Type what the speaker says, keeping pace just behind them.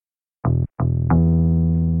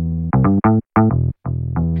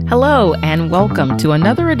Hello, and welcome to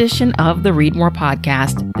another edition of the Read More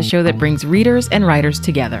podcast, the show that brings readers and writers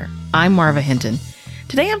together. I'm Marva Hinton.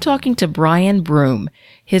 Today I'm talking to Brian Broom.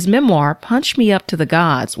 His memoir, Punch Me Up to the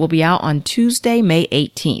Gods, will be out on Tuesday, May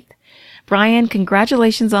 18th. Brian,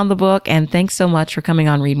 congratulations on the book, and thanks so much for coming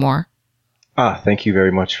on Read More. Thank you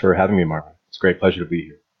very much for having me, Marva. It's a great pleasure to be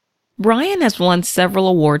here. Brian has won several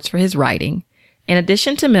awards for his writing. In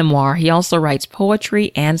addition to memoir, he also writes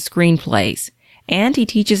poetry and screenplays, and he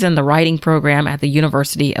teaches in the writing program at the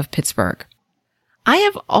University of Pittsburgh. I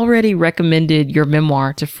have already recommended your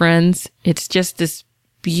memoir to friends. It's just this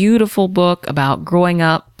beautiful book about growing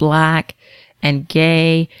up Black and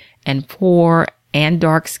gay and poor and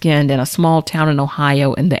dark-skinned in a small town in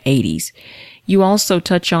Ohio in the 80s. You also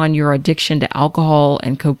touch on your addiction to alcohol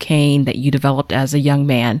and cocaine that you developed as a young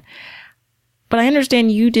man. But I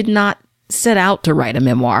understand you did not set out to write a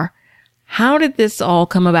memoir. How did this all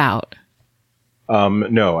come about?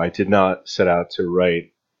 No, I did not set out to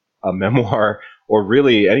write a memoir or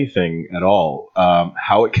really anything at all.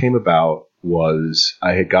 How it came about was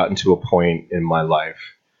I had gotten to a point in my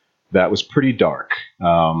life that was pretty dark,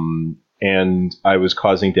 and I was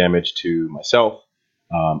causing damage to myself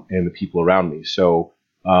and the people around me. So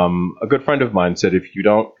a good friend of mine said, if you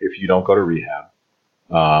don't go to rehab,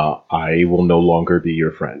 I will no longer be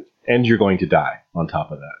your friend, and you're going to die on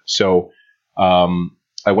top of that. So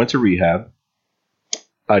I went to rehab.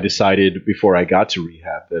 I decided before I got to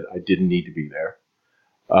rehab that I didn't need to be there.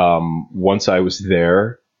 Once I was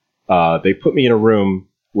there, they put me in a room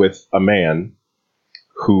with a man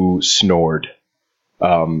who snored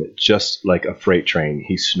just like a freight train.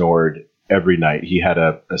 He snored every night. He had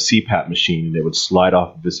a CPAP machine that would slide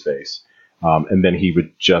off of his face. And then he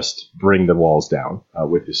would just bring the walls down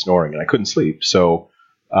with his snoring. And I couldn't sleep. So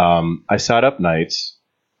I sat up nights,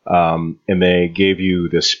 and they gave you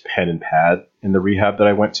this pen and pad in the rehab that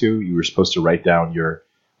I went to. You were supposed to write down your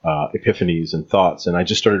epiphanies and thoughts. And I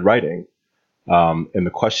just started writing. And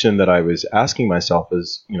the question that I was asking myself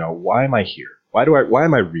is, why am I here? Why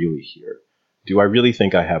am I really here? Do I really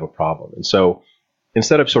think I have a problem? And so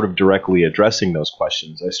instead of sort of directly addressing those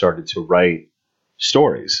questions, I started to write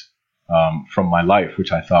stories from my life,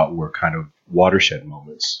 which I thought were kind of watershed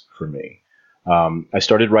moments for me. I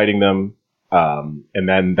started writing them, and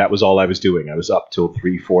then that was all I was doing. I was up till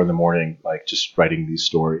 3-4 in the morning, like just writing these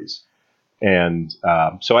stories. And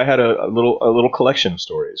so I had a little collection of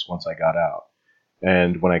stories once I got out.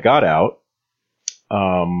 And when I got out,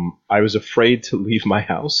 I was afraid to leave my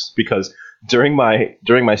house because during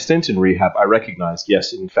my stint in rehab, I recognized,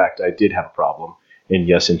 yes, in fact, I did have a problem. And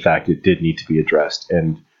yes, in fact, it did need to be addressed.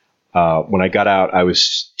 And when I got out, I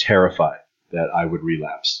was terrified that I would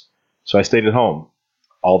relapse. So I stayed at home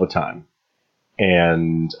all the time.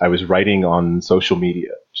 And I was writing on social media,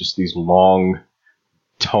 just these long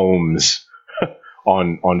tomes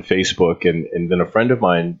on Facebook. And then a friend of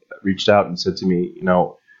mine reached out and said to me,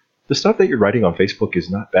 the stuff that you're writing on Facebook is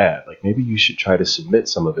not bad. Like maybe you should try to submit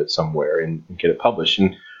some of it somewhere and get it published.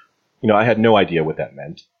 And, I had no idea what that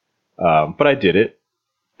meant. But I did it.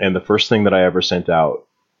 And the first thing that I ever sent out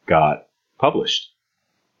got published.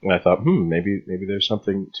 And I thought, maybe there's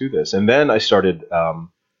something to this. And then I started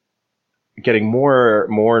getting more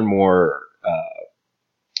and more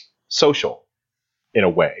social in a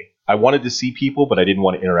way. I wanted to see people, but I didn't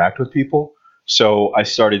want to interact with people. So I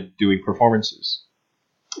started doing performances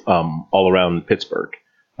all around Pittsburgh.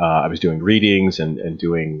 I was doing readings and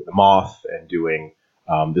doing The Moth and doing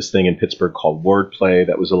this thing in Pittsburgh called Wordplay.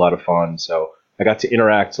 That was a lot of fun. So I got to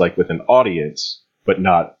interact like with an audience, but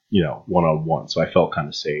not, one-on-one. So I felt kind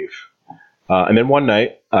of safe. And then one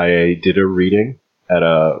night I did a reading at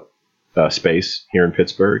a space here in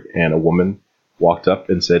Pittsburgh, and a woman walked up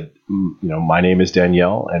and said, my name is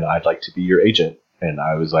Danielle and I'd like to be your agent. And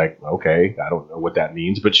I was like, okay, I don't know what that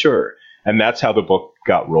means, but sure. And that's how the book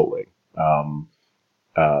got rolling.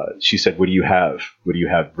 She said, what do you have? What do you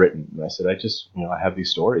have written? And I said, I have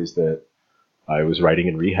these stories that I was writing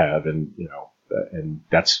in rehab, and, and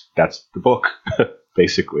that's the book,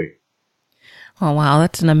 basically. Oh, wow.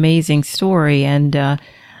 That's an amazing story. And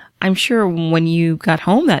I'm sure when you got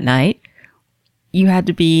home that night, you had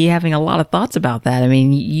to be having a lot of thoughts about that. I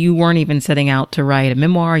mean, you weren't even setting out to write a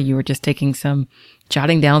memoir. You were just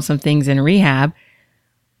jotting down some things in rehab.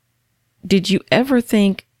 Did you ever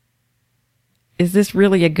think, is this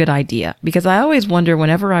really a good idea? Because I always wonder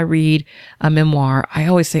whenever I read a memoir, I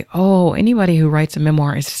always say, oh, anybody who writes a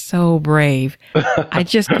memoir is so brave. I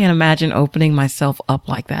just can't imagine opening myself up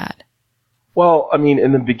like that. Well, I mean,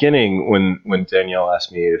 in the beginning, when Danielle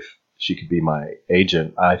asked me if she could be my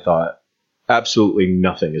agent, I thought absolutely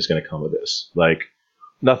nothing is going to come of this. Like,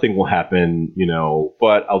 nothing will happen,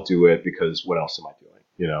 but I'll do it because what else am I doing?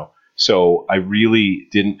 So I really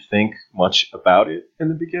didn't think much about it in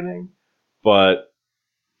the beginning, but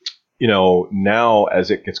now as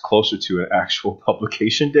it gets closer to an actual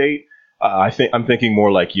publication date, I'm thinking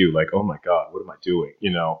more like you, like, oh my God, what am I doing?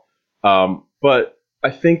 But I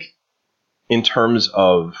think in terms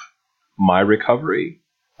of my recovery,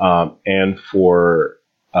 and for,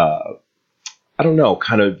 I don't know,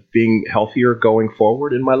 kind of being healthier going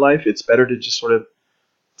forward in my life, it's better to just sort of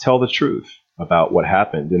tell the truth about what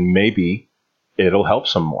happened, and maybe it'll help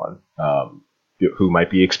someone who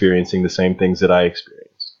might be experiencing the same things that I experienced.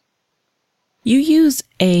 You use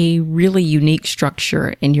a really unique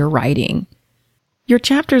structure in your writing. Your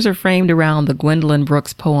chapters are framed around the Gwendolyn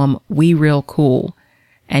Brooks poem, We Real Cool,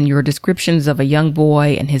 and your descriptions of a young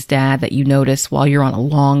boy and his dad that you notice while you're on a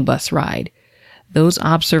long bus ride. Those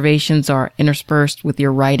observations are interspersed with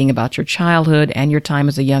your writing about your childhood and your time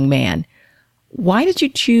as a young man. Why did you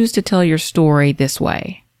choose to tell your story this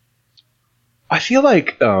way? I feel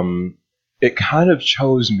like it kind of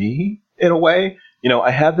chose me in a way.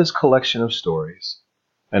 I had this collection of stories,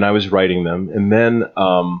 and I was writing them, and then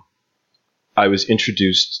I was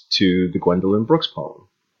introduced to the Gwendolyn Brooks poem.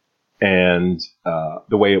 And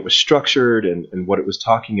the way it was structured and what it was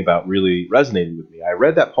talking about really resonated with me. I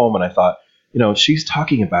read that poem and I thought, she's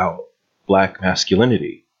talking about Black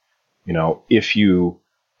masculinity. If you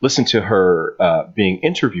listen to her being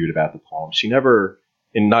interviewed about the poem, she never,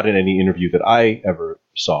 not in any interview that I ever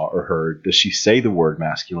saw or heard, does she say the word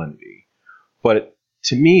masculinity. But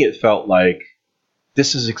to me, it felt like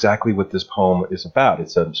this is exactly what this poem is about.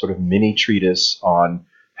 It's a sort of mini treatise on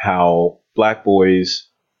how Black boys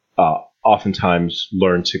oftentimes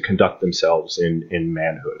learn to conduct themselves in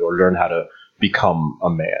manhood, or learn how to become a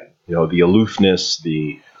man. The aloofness,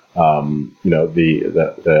 the aloofness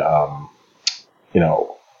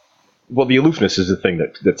is the thing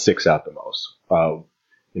that sticks out the most.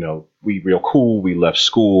 We real cool. We left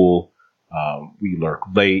school. We lurk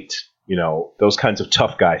late. Those kinds of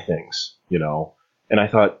tough guy things. And I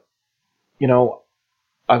thought,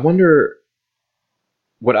 I wonder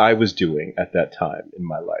what I was doing at that time in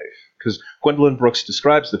my life. Because Gwendolyn Brooks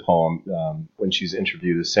describes the poem when she's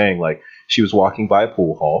interviewed as saying, like, she was walking by a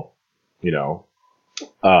pool hall,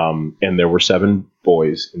 and there were 7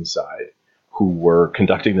 boys inside who were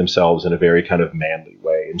conducting themselves in a very kind of manly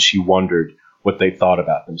way. And she wondered what they thought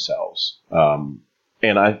about themselves.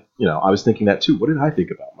 And I was thinking that too. What did I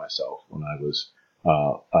think about myself when I was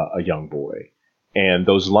a young boy? And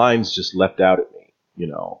those lines just leapt out at me,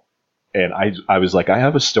 And I was like, I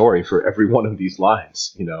have a story for every one of these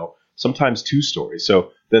lines, sometimes 2 stories.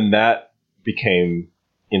 So then that became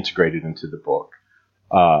integrated into the book.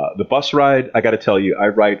 The bus ride, I got to tell you, I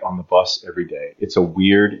write on the bus every day. It's a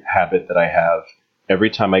weird habit that I have. Every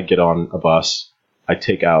time I get on a bus, I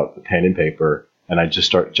take out a pen and paper and I just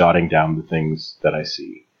start jotting down the things that I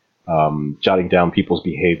see, jotting down people's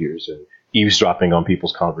behaviors and eavesdropping on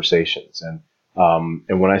people's conversations. And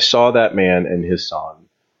when I saw that man and his son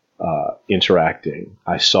interacting,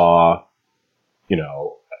 I saw,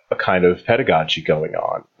 a kind of pedagogy going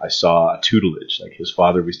on. I saw a tutelage, like his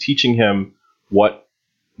father was teaching him what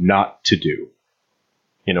not to do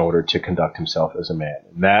in order to conduct himself as a man.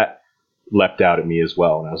 And that leapt out at me as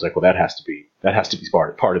well. And I was like, well, that has to be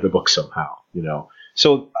part of the book somehow,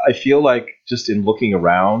 So I feel like just in looking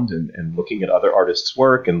around and looking at other artists'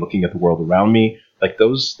 work and looking at the world around me, like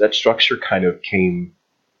that structure kind of came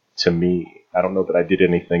to me. I don't know that I did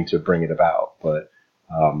anything to bring it about, but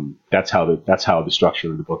that's how the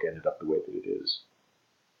structure of the book ended up the way that it is.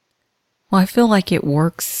 Well, I feel like it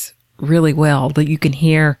works really well, that you can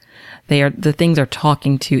hear the things are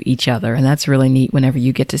talking to each other, and that's really neat whenever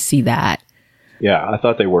you get to see that. Yeah, I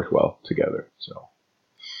thought they worked well together. So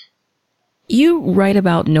you write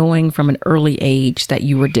about knowing from an early age that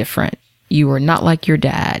you were different. You were not like your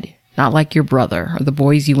dad, not like your brother or the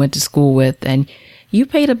boys you went to school with, and you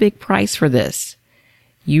paid a big price for this.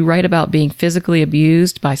 You write about being physically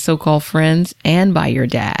abused by so-called friends and by your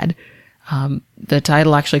dad. The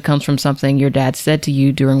title actually comes from something your dad said to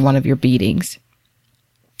you during one of your beatings.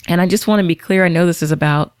 And I just want to be clear, I know this is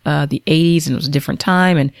about the 80s and it was a different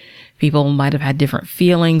time and people might have had different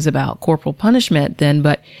feelings about corporal punishment then,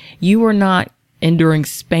 but you were not enduring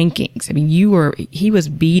spankings. I mean, he was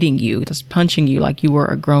beating you, just punching you like you were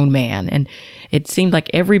a grown man. And it seemed like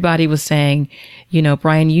everybody was saying,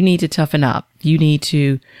 Brian, you need to toughen up. You need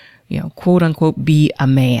to, quote unquote, be a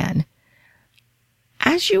man.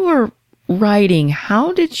 As you were writing,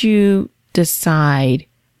 how did you decide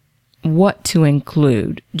what to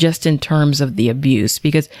include just in terms of the abuse?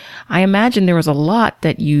 Because I imagine there was a lot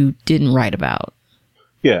that you didn't write about.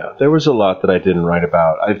 Yeah, there was a lot that I didn't write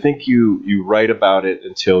about. I think you write about it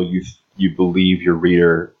until you believe your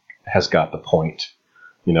reader has got the point.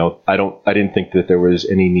 I didn't think that there was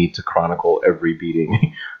any need to chronicle every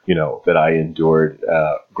beating, that I endured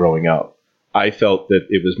growing up. I felt that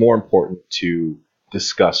it was more important to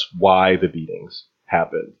discuss why the beatings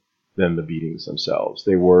happened than the beatings themselves.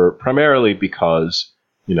 They were primarily because,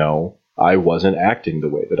 I wasn't acting the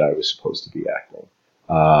way that I was supposed to be acting.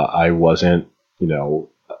 I wasn't,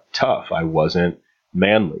 tough. I wasn't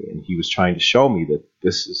manly. And he was trying to show me that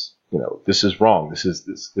this is wrong.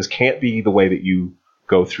 This can't be the way that you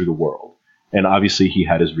go through the world. And obviously he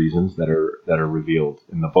had his reasons that are revealed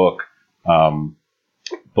in the book.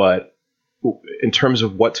 But in terms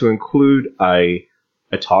of what to include, I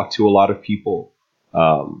talked to a lot of people.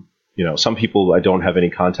 Some people I don't have any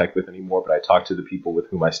contact with anymore, but I talked to the people with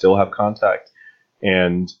whom I still have contact.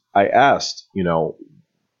 And I asked,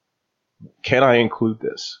 can I include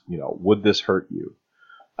this? Would this hurt you?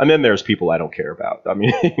 And then there's people I don't care about. I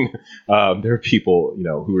mean, there are people,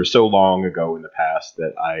 who are so long ago in the past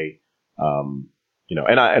that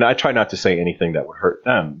and I try not to say anything that would hurt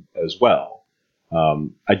them as well.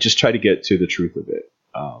 I just try to get to the truth of it,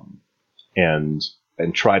 and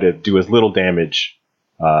try to do as little damage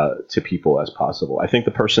to people as possible. I think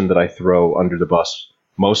the person that I throw under the bus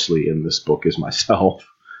mostly in this book is myself.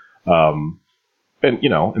 And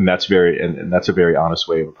that's that's a very honest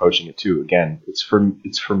way of approaching it too. Again, it's for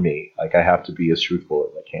me. Like, I have to be as truthful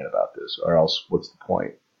as I can about this, or else what's the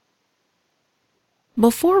point?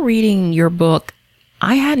 Before reading your book,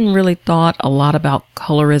 I hadn't really thought a lot about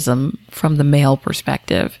colorism from the male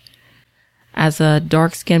perspective. As a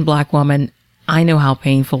dark-skinned Black woman, I know how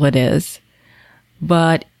painful it is,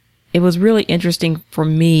 but it was really interesting for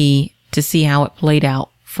me to see how it played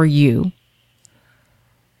out for you.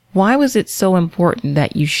 Why was it so important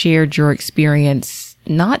that you shared your experience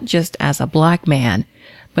not just as a Black man,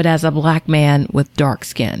 but as a Black man with dark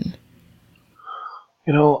skin?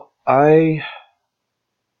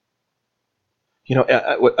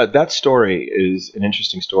 That story is an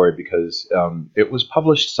interesting story because it was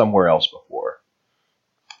published somewhere else before.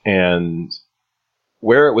 And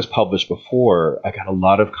where it was published before, I got a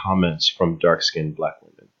lot of comments from dark-skinned Black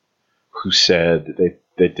women who said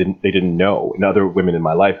they didn't know, and other women in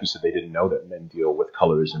my life who said they didn't know that men deal with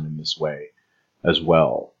colorism in this way as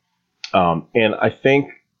well. And I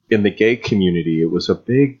think in the gay community, it was a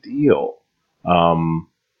big deal.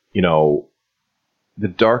 The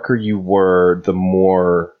darker you were, the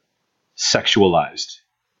more sexualized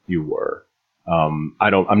you were. I'm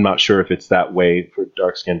not sure if it's that way for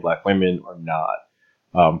dark-skinned Black women or not.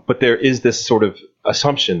 But there is this sort of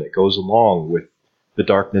assumption that goes along with the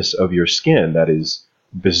darkness of your skin that is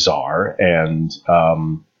bizarre and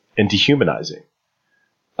dehumanizing.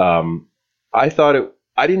 I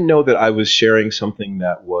didn't know that I was sharing something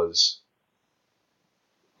that was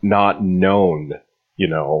not known,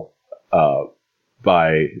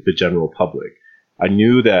 by the general public. I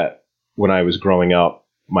knew that when I was growing up,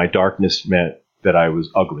 my darkness meant that I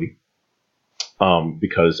was ugly.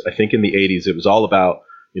 Because I think in the 80s, it was all about,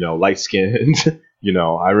 light skinned.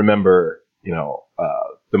 I remember,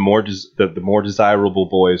 the more desirable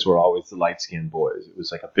boys were always the light skinned boys. It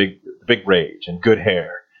was like a big rage, and good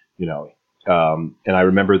hair, and I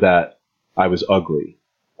remember that I was ugly,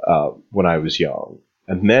 when I was young.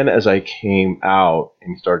 And then as I came out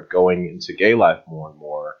and started going into gay life more and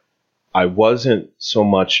more, I wasn't so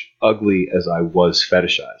much ugly as I was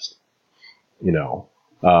fetishized.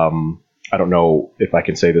 I don't know if I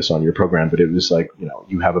can say this on your program, but it was like,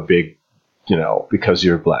 you have a big, because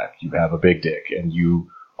you're Black, you have a big dick, and you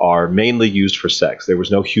are mainly used for sex. There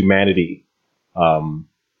was no humanity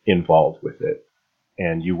involved with it,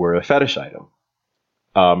 and you were a fetish item.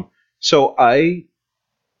 So I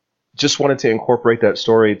just wanted to incorporate that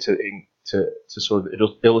story to sort of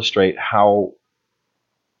illustrate how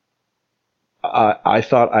I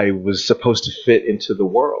thought I was supposed to fit into the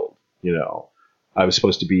world. I was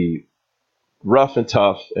supposed to be rough and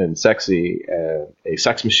tough and sexy and a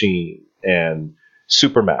sex machine and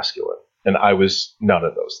super masculine. And I was none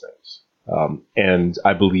of those things. And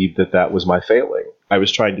I believed that was my failing. I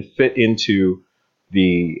was trying to fit into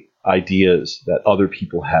the ideas that other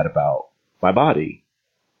people had about my body.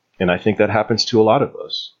 And I think that happens to a lot of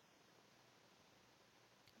us.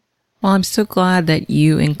 Well, I'm so glad that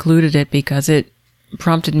you included it because it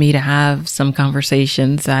prompted me to have some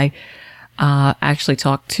conversations. I actually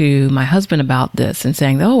talked to my husband about this and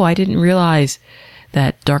saying, I didn't realize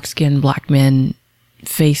that dark-skinned Black men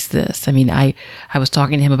face this. I mean, I was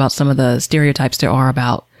talking to him about some of the stereotypes there are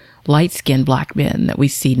about light-skinned black men that we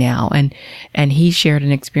see now. And he shared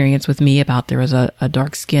an experience with me about there was a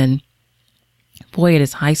dark-skinned boy at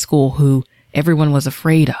his high school who everyone was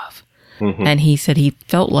afraid of. Mm-hmm. And he said he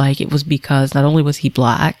felt like it was because not only was he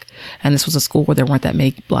black, and this was a school where there weren't that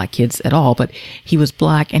many black kids at all, but he was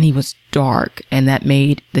black and he was dark, and that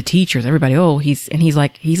made the teachers, everybody, he's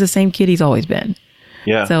like, he's the same kid he's always been.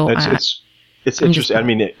 Yeah. So it's interesting. I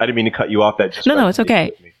didn't mean to cut you off. That just no, it's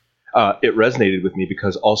okay. It resonated with me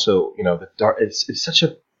because also, the dark, it's such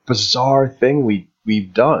a bizarre thing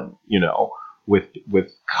we've done, with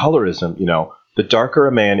colorism. The darker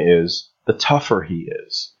a man is, the tougher he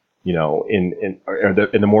is. And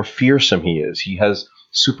the more fearsome he is. He has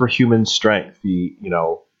superhuman strength.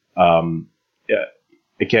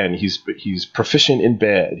 Again, he's proficient in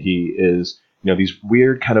bed. He is, these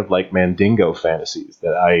weird kind of like Mandingo fantasies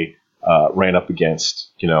that I ran up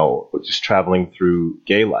against, just traveling through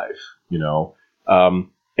gay life, and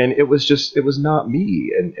it was not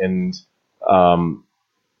me.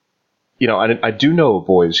 I do know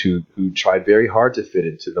boys who tried very hard to fit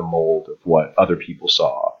into the mold of what other people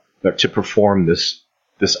saw, to perform this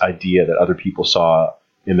idea that other people saw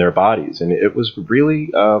in their bodies. And it was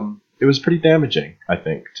really, it was pretty damaging, I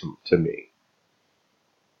think, to me.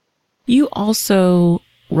 You also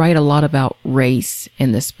write a lot about race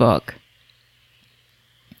in this book.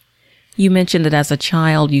 You mentioned that as a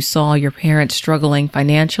child, you saw your parents struggling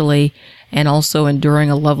financially and also enduring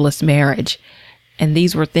a loveless marriage. And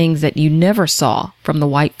these were things that you never saw from the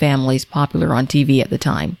white families popular on TV at the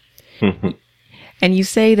time. And you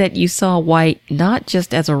say that you saw white not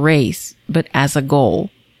just as a race, but as a goal.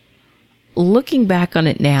 Looking back on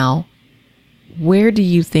it now, where do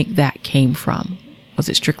you think that came from? Was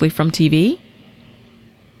it strictly from TV?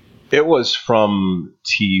 It was from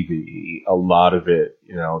TV. A lot of it,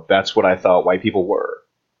 that's what I thought white people were,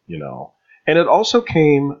 And it also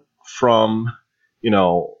came from,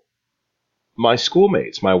 my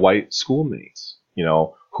schoolmates, my white schoolmates,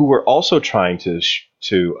 who were also trying to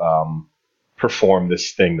perform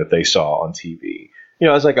this thing that they saw on TV.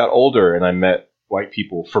 As I got older and I met white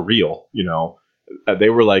people for real, they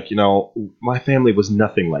were like, my family was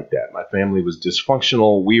nothing like that. My family was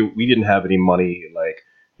dysfunctional. We didn't have any money. Like,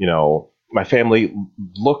 my family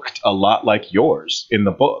looked a lot like yours in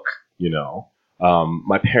the book.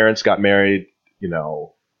 My parents got married,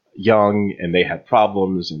 young, and they had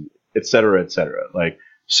problems, and et cetera, et cetera. Like,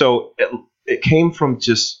 so it came from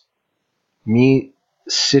just me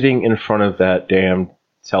sitting in front of that damn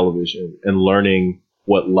television and learning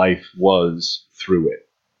what life was through it,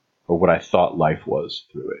 or what I thought life was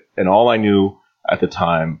through it. And all I knew at the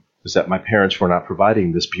time was that my parents were not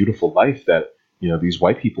providing this beautiful life that, these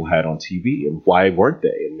white people had on TV. And why weren't they?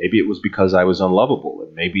 And maybe it was because I was unlovable,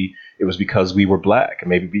 and maybe it was because we were black, and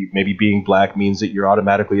maybe being black means that you're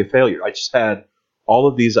automatically a failure. I just had all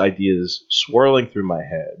of these ideas swirling through my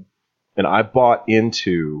head, and I bought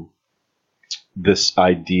into this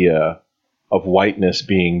idea of whiteness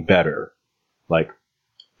being better, like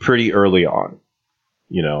pretty early on,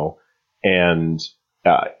 and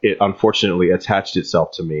it unfortunately attached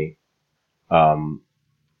itself to me.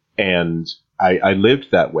 And I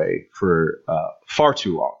lived that way for far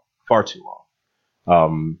too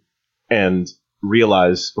long, and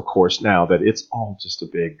realize, of course, now that it's all just a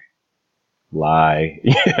big lie.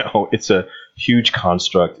 It's a huge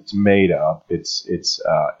construct. It's made up.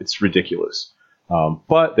 It's ridiculous.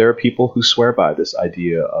 But there are people who swear by this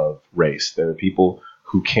idea of race. There are people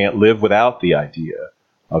who can't live without the idea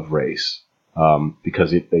of race,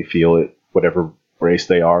 because they feel whatever race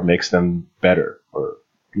they are makes them better, or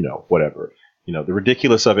whatever. The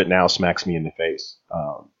ridiculous of it now smacks me in the face,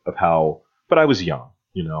 of how. But I was young.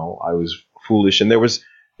 I was foolish, and there was,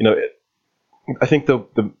 I think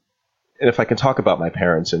and if I can talk about my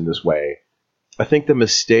parents in this way, I think the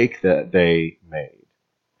mistake that they made,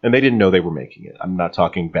 and they didn't know they were making it. I'm not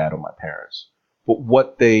talking bad on my parents, but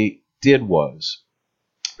what they did was,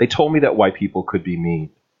 they told me that white people could be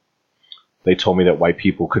mean. They told me that white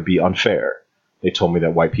people could be unfair. They told me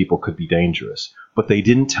that white people could be dangerous, but they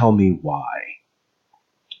didn't tell me why.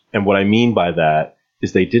 And what I mean by that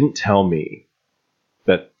is they didn't tell me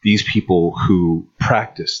that these people who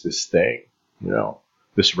practice this thing,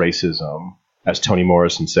 this racism, as Toni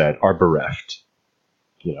Morrison said, are bereft.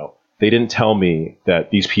 They didn't tell me that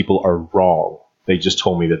these people are wrong. They just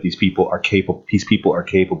told me that these people are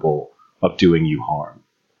capable of doing you harm.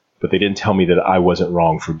 But they didn't tell me that I wasn't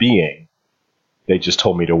wrong for being. They just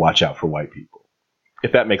told me to watch out for white people,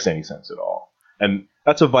 if that makes any sense at all. And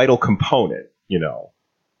that's a vital component,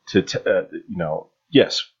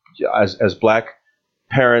 yes, as black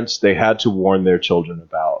parents, they had to warn their children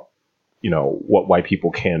about what white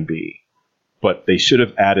people can be. But they should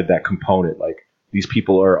have added that component, like, these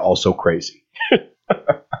people are also crazy.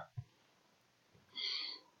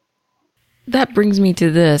 That brings me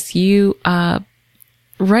to this. You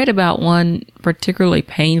write about one particularly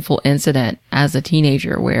painful incident as a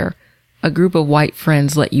teenager where a group of white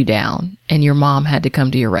friends let you down and your mom had to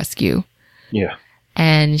come to your rescue. Yeah.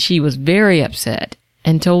 And she was very upset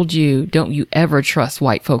and told you, don't you ever trust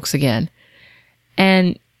white folks again.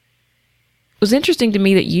 And it was interesting to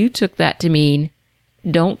me that you took that to mean,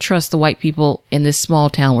 don't trust the white people in this small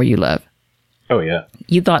town where you live. Oh, yeah.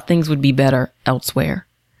 You thought things would be better elsewhere.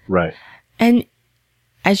 Right. And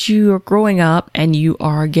as you are growing up and you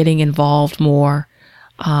are getting involved more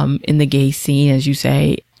in the gay scene, as you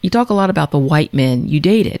say, you talk a lot about the white men you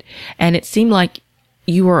dated. And it seemed like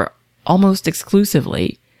you were almost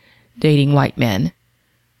exclusively dating white men.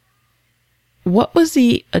 What was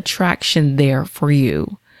the attraction there for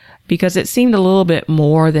you? Because it seemed a little bit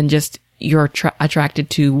more than just you're attracted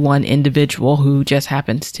to one individual who just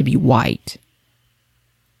happens to be white.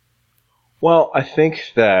 Well, I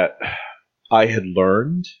think that I had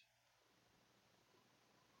learned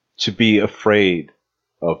to be afraid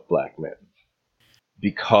of black men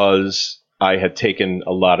because I had taken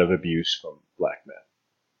a lot of abuse from black men.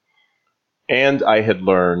 And I had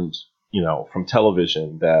learned, from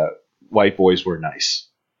television that white boys were nice.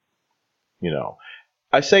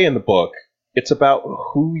 I say in the book, it's about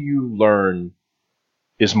who you learn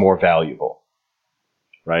is more valuable,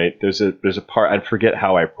 right? There's a part, I forget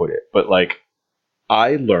how I put it, but like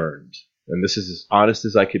I learned, and this is as honest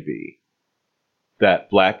as I could be, that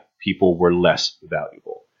black people were less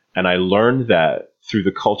valuable. And I learned that through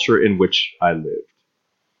the culture in which I lived.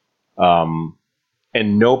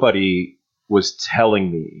 And nobody was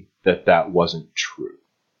telling me that that wasn't true.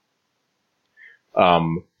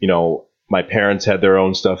 My parents had their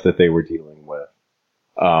own stuff that they were dealing with.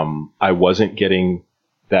 I wasn't getting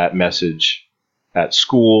that message at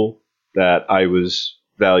school that I was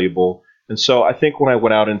valuable. And so I think when I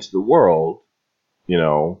went out into the world,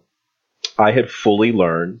 I had fully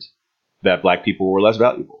learned that black people were less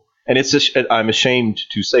valuable. And I'm ashamed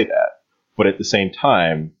to say that. But at the same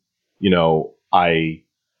time, I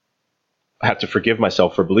have to forgive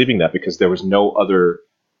myself for believing that because there was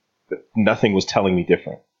nothing was telling me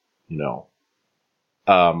different,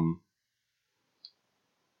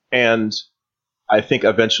 And I think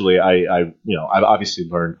eventually I've obviously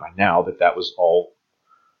learned by now that was all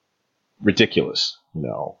ridiculous,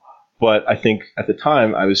 But I think at the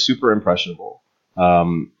time I was super impressionable.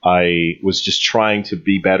 I was just trying to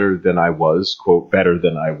be better than I was, quote, better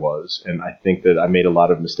than I was. And I think that I made a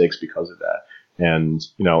lot of mistakes because of that. And,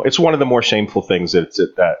 it's one of the more shameful things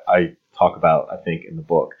that I talk about, I think, in the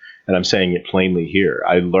book. And I'm saying it plainly here.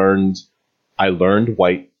 I learned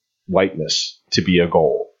whiteness to be a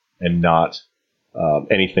goal and not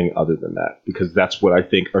anything other than that, because that's what I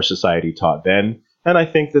think our society taught then. And I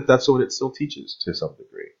think that that's what it still teaches to some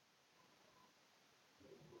degree.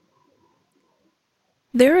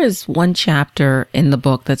 There is one chapter in the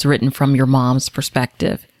book that's written from your mom's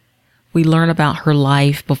perspective. We learn about her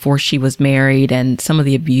life before she was married and some of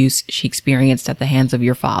the abuse she experienced at the hands of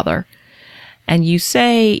your father. And you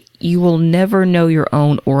say you will never know your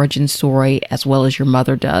own origin story as well as your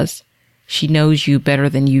mother does. She knows you better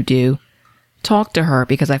than you do. Talk to her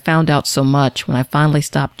because I found out so much when I finally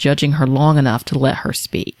stopped judging her long enough to let her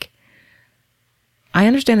speak. I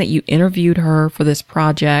understand that you interviewed her for this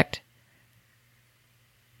project.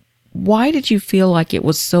 Why did you feel like it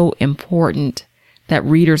was so important that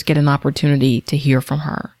readers get an opportunity to hear from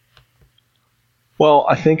her? Well,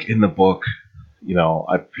 I think in the book,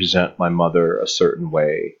 I present my mother a certain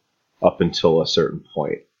way up until a certain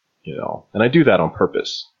point, and I do that on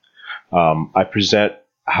purpose. I present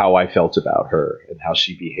how I felt about her and how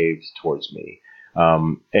she behaved towards me.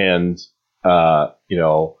 A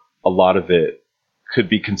lot of it could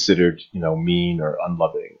be considered, mean or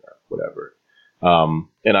unloving or whatever.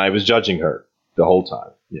 And I was judging her the whole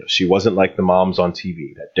time. She wasn't like the moms on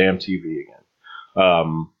TV, that damn TV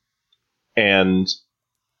again. And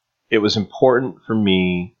it was important for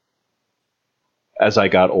me as I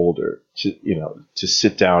got older to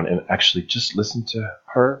sit down and actually just listen to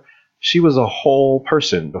her. She was a whole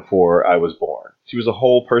person before I was born. She was a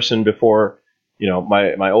whole person before,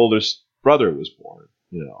 my oldest brother was born,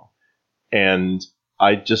 and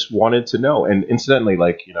I just wanted to know. And incidentally,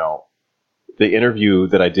 the interview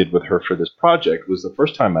that I did with her for this project was the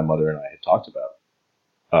first time my mother and I had talked about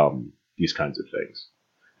these kinds of things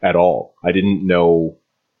at all. I didn't know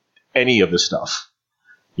any of the stuff,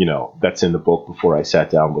 that's in the book before I sat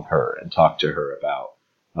down with her and talked to her about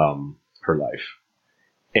her life.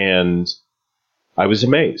 And I was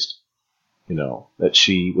amazed, that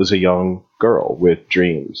she was a young girl with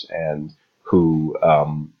dreams and who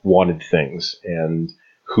wanted things and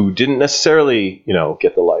who didn't necessarily,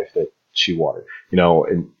 get the life that she wanted,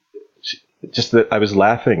 and just that I was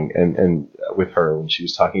laughing and with her when she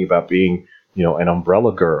was talking about being, an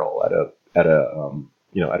umbrella girl at a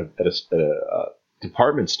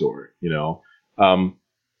department store.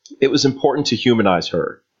 It was important to humanize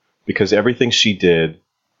her because everything she did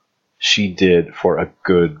for a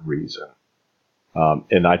good reason.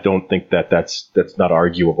 And I don't think that's not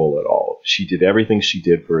arguable at all. She did everything she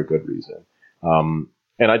did for a good reason.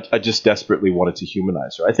 And I just desperately wanted to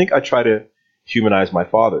humanize her. I think I try to humanize my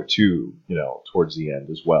father too, towards the end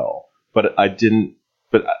as well. But I didn't.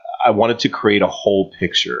 But I wanted to create a whole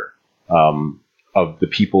picture of the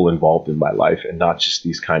people involved in my life, and not just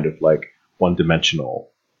these kind of like one-dimensional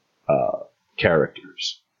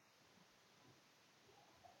characters.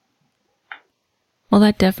 Well,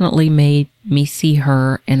 that definitely made me see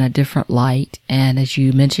her in a different light. And as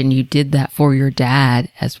you mentioned, you did that for your dad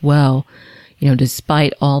as well.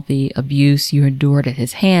 Despite all the abuse you endured at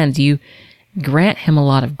his hands, you grant him a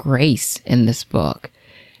lot of grace in this book.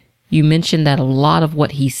 You mentioned that a lot of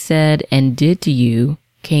what he said and did to you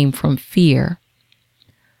came from fear.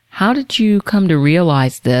 How did you come to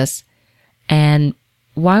realize this? And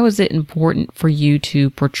why was it important for you to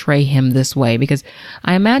portray him this way? Because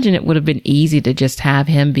I imagine it would have been easy to just have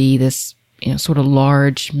him be this, sort of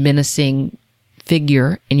large, menacing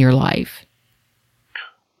figure in your life.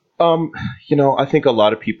 I think a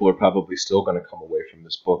lot of people are probably still going to come away from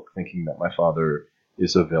this book thinking that my father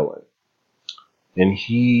is a villain. And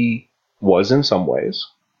he was in some ways.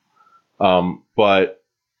 But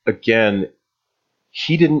again,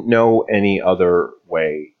 he didn't know any other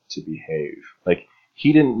way to behave. Like,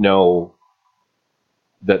 he didn't know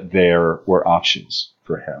that there were options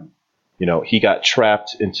for him. He got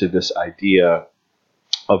trapped into this idea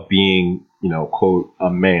of being, quote, a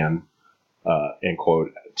man, end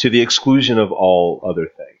quote, to the exclusion of all other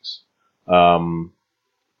things.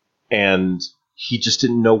 And he just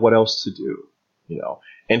didn't know what else to do,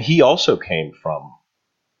 And he also came from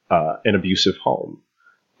an abusive home.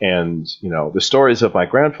 And, the stories of my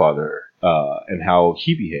grandfather and how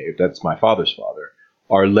he behaved, that's my father's father,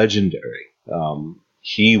 are legendary.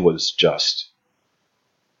 He was just,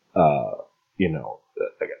 a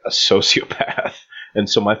sociopath. And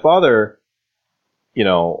so my father,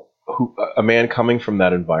 a man coming from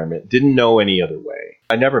that environment, didn't know any other way.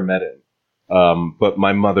 I never met him. But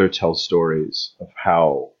my mother tells stories of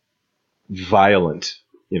how violent,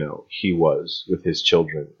 he was with his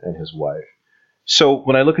children and his wife. So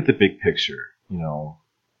when I look at the big picture,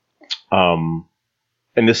 and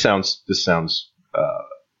this sounds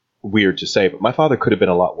weird to say, but my father could have been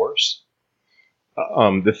a lot worse.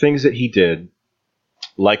 The things that he did,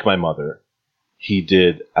 like my mother, he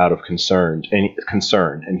did out of concern,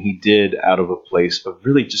 and he did out of a place of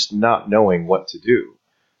really just not knowing what to do.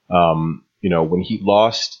 When he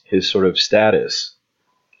lost his sort of status,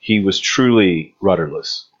 he was truly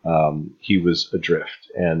rudderless. He was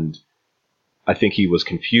adrift, and I think he was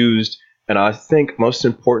confused. And I think most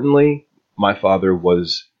importantly, my father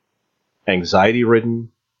was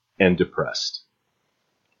anxiety-ridden and depressed,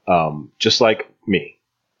 just like me.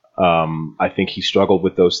 I think he struggled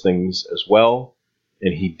with those things as well,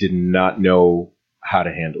 and he did not know how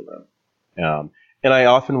to handle them. And I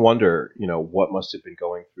often wonder, what must have been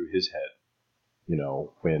going through his head,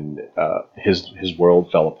 when his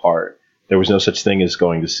world fell apart. There was no such thing as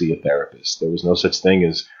going to see a therapist. There was no such thing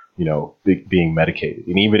as, being medicated.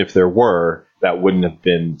 And even if there were, that wouldn't have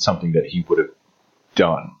been something that he would have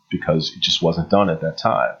done because it just wasn't done at that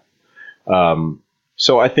time.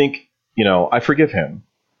 So I think, I forgive him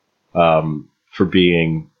for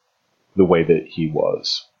being the way that he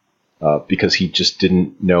was, because he just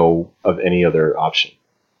didn't know of any other option.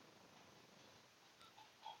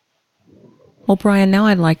 Well, Brian, now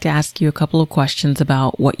I'd like to ask you a couple of questions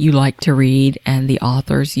about what you like to read and the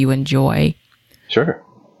authors you enjoy. Sure.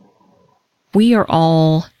 We are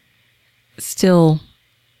all still,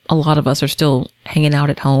 a lot of us are still hanging out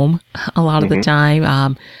at home a lot of the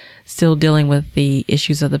time, still dealing with the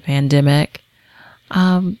issues of the pandemic.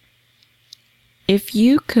 If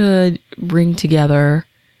you could bring together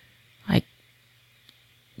like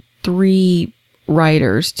 3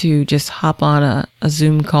 writers to just hop on a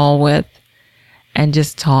Zoom call with and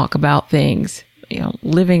just talk about things,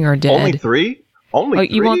 living or dead. Only 3? Only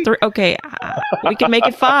 3? You want 3? Okay. We can make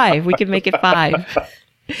it 5. We can make it 5.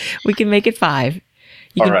 We can make it 5.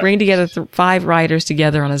 You can bring together 5 writers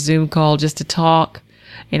together on a Zoom call just to talk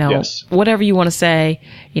Yes. whatever you want to say,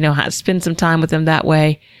 spend some time with them that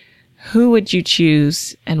way. Who would you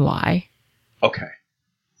choose and why? Okay.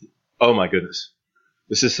 Oh my goodness.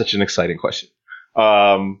 This is such an exciting question.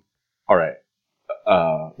 All right.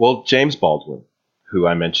 Well, James Baldwin, who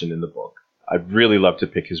I mentioned in the book, I'd really love to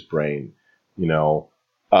pick his brain.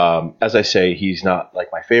 As I say, he's not like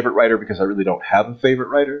my favorite writer because I really don't have a favorite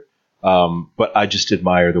writer. But I just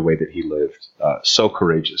admire the way that he lived. So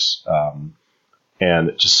courageous,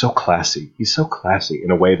 and just so classy. He's so classy in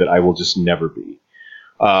a way that I will just never be.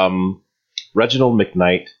 Reginald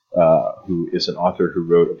McKnight, who is an author who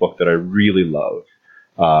wrote a book that I really love,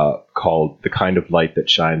 called The Kind of Light That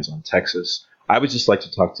Shines on Texas. I would just like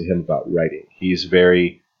to talk to him about writing. He's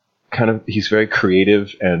very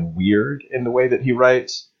creative and weird in the way that he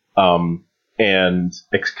writes, and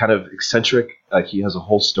kind of eccentric. Like, he has a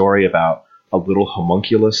whole story about a little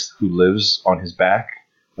homunculus who lives on his back.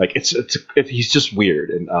 Like, he's just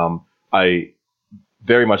weird, and I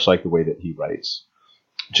very much like the way that he writes.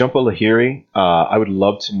 Jhumpa Lahiri, I would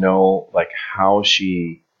love to know like how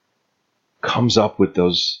she comes up with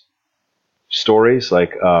those stories.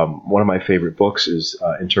 Like, one of my favorite books is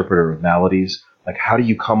Interpreter of Maladies. Like, how do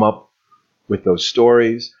you come up with those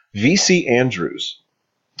stories? V.C. Andrews,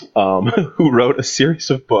 who wrote a series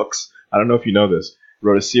of books. I don't know if you know this.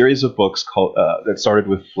 Wrote a series of books called that started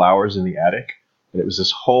with Flowers in the Attic, and it was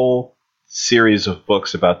this whole series of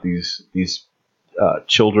books about these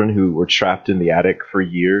children who were trapped in the attic for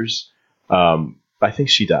years. I think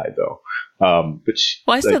she died though.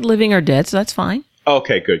 I said living or dead, so that's fine.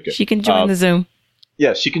 Okay, good. She can join the Zoom.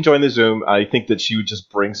 Yeah, she can join the Zoom. I think that she would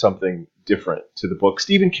just bring something different to the book.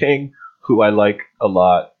 Stephen King, who I like a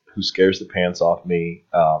lot, who scares the pants off me.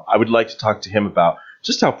 I would like to talk to him about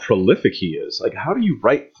just how prolific he is. Like, how do you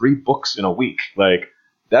write 3 books in a week? Like,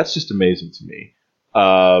 that's just amazing to me.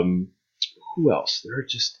 Who else? There are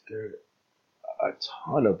a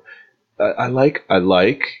ton of. I like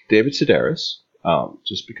David Sedaris,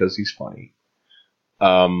 just because he's funny.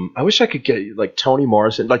 I wish I could get like Toni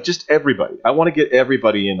Morrison, like just everybody. I want to get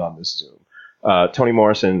everybody in on this Zoom. Toni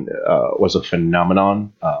Morrison was a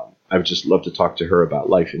phenomenon. I would just love to talk to her about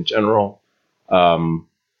life in general. I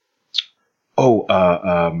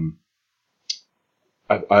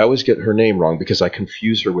always get her name wrong because I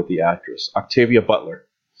confuse her with the actress, Octavia Butler.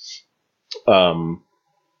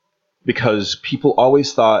 Because people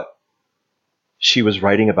always thought she was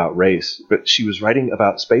writing about race, but she was writing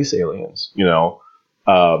about space aliens,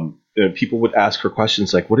 and people would ask her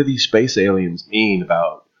questions like, what do these space aliens mean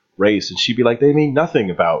about race? And she'd be like, they mean nothing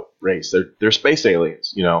about race. They're space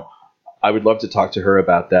aliens, I would love to talk to her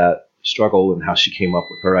about that struggle and how she came up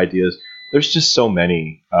with her ideas. There's just so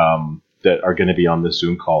many that are going to be on the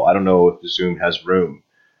Zoom call. I don't know if the Zoom has room.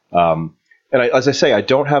 As I say, I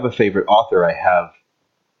don't have a favorite author. I have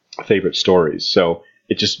favorite stories. So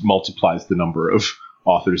it just multiplies the number of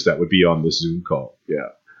authors that would be on this Zoom call. Yeah.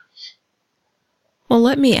 Well,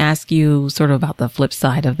 let me ask you sort of about the flip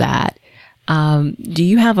side of that. Do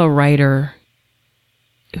you have a writer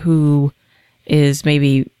who is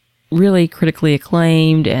maybe really critically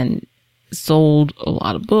acclaimed and sold a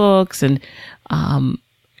lot of books, and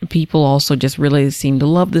people also just really seem to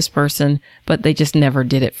love this person, but they just never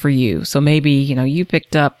did it for you? So maybe, you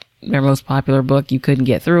picked up their most popular book, you couldn't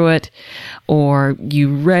get through it, or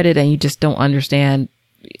you read it and you just don't understand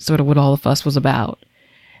sort of what all the fuss was about.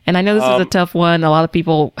 And I know this is a tough one. A lot of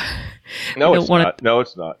people No, it's not. No,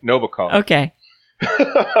 it's not. Nabokov. Okay.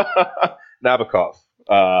 Nabokov.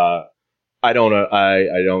 I don't know.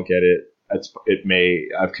 I don't get it.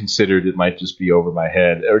 I've considered it might just be over my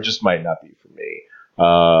head, or just might not be for me.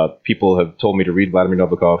 People have told me to read Vladimir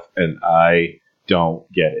Nabokov, and I don't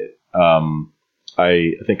get it.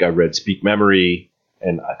 I think I read Speak Memory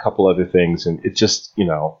and a couple other things, and it just,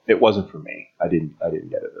 it wasn't for me. I didn't get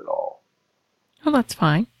it at all. Well, that's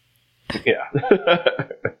fine. Yeah.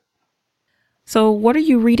 So what are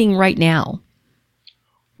you reading right now?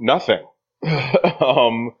 Nothing.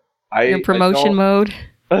 You're in promotion mode?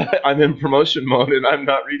 I'm in promotion mode, and I'm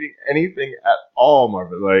not reading anything at all,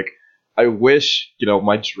 Marvin. Like, I wish,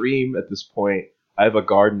 my dream at this point, I have a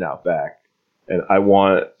garden out back, and I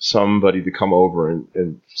want somebody to come over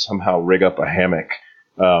and somehow rig up a hammock,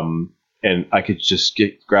 and I could just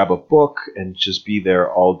grab a book and just be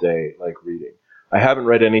there all day, like, reading. I haven't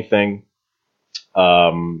read anything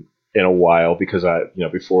in a while because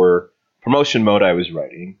before promotion mode, I was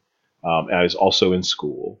writing, and I was also in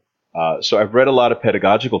school. So I've read a lot of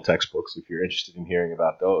pedagogical textbooks, if you're interested in hearing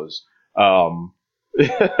about those,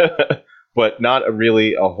 but not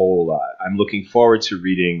really a whole lot. I'm looking forward to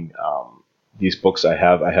reading these books I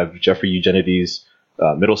have. I have Jeffrey Eugenides'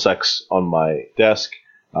 Middlesex on my desk.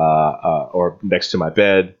 or next to my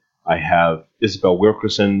bed. I have Isabel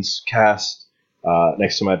Wilkerson's cast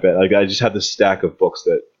next to my bed. Like, I just have this stack of books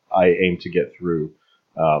that I aim to get through.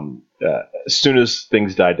 As soon as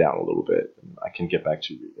things die down a little bit, I can get back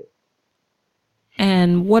to reading.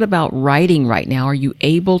 And what about writing right now? Are you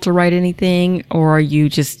able to write anything, or are you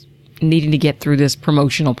just needing to get through this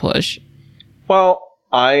promotional push? Well,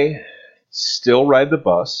 I still ride the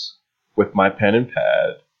bus with my pen and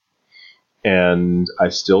pad, and I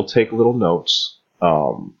still take little notes.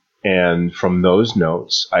 And from those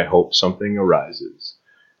notes, I hope something arises.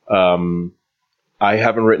 I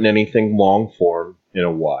haven't written anything long form in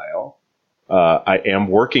a while. I am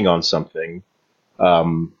working on something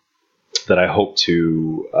that I hope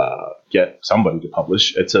to get somebody to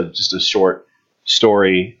publish. It's just a short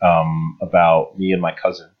story about me and my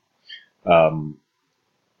cousin. But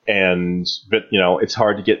it's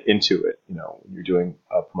hard to get into it, when you're doing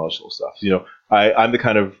promotional stuff. I'm the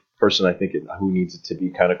kind of person, I think, who needs it to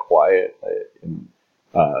be kind of quiet.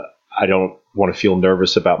 I don't want to feel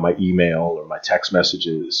nervous about my email or my text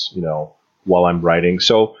messages, while I'm writing.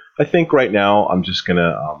 So I think right now I'm just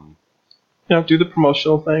gonna, do the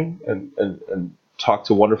promotional thing and talk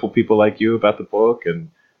to wonderful people like you about the book, and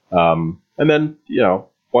then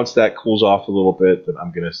once that cools off a little bit, then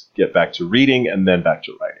I'm gonna get back to reading and then back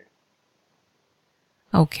to writing.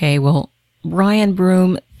 Okay, well, Brian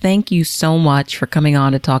Broom, thank you so much for coming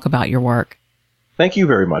on to talk about your work. Thank you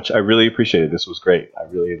very much. I really appreciate it. This was great. I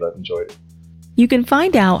really enjoyed it. You can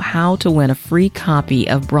find out how to win a free copy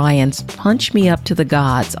of Brian's Punch Me Up to the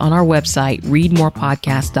Gods on our website,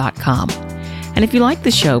 readmorepodcast.com. And if you like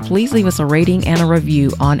the show, please leave us a rating and a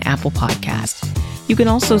review on Apple Podcasts. You can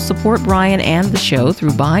also support Brian and the show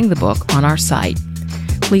through buying the book on our site.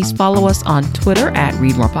 Please follow us on Twitter at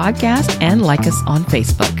Read More Podcast and like us on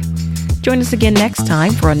Facebook. Join us again next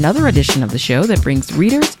time for another edition of the show that brings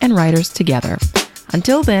readers and writers together.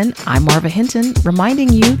 Until then, I'm Marva Hinton,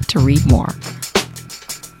 reminding you to read more.